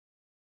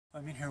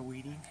I'm in here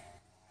weeding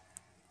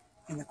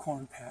in the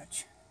corn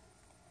patch,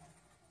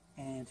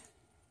 and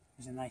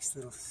there's a nice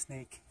little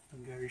snake, a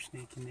garter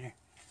snake in there,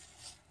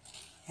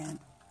 and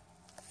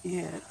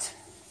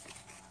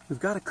we've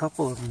got a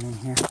couple of them in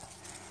here,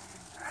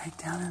 right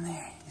down in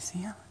there. You see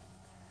him?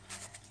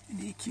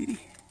 Isn't he a cutie?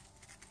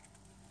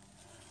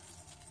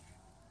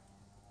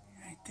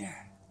 Right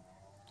there.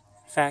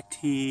 In fact,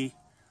 he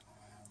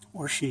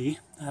or she,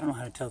 I don't know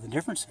how to tell the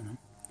difference in them,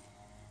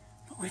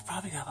 but we've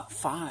probably got about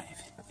 5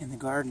 in the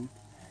garden.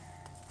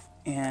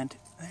 And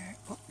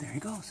there he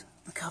goes.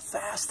 Look how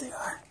fast they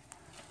are.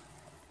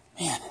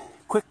 Man,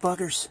 quick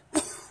buggers.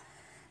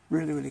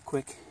 Really, really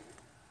quick.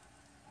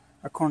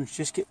 Our corn's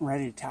just getting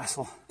ready to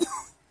tassel.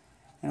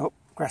 And oh,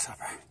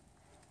 grasshopper.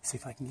 See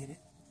if I can get it.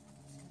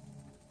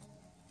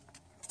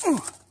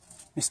 Ooh,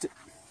 missed it.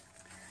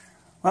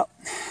 Well,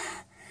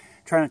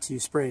 try not to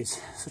use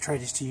sprays, so try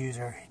just to use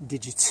our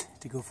digits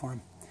to go for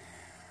them.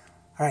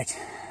 Alright,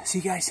 see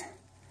you guys.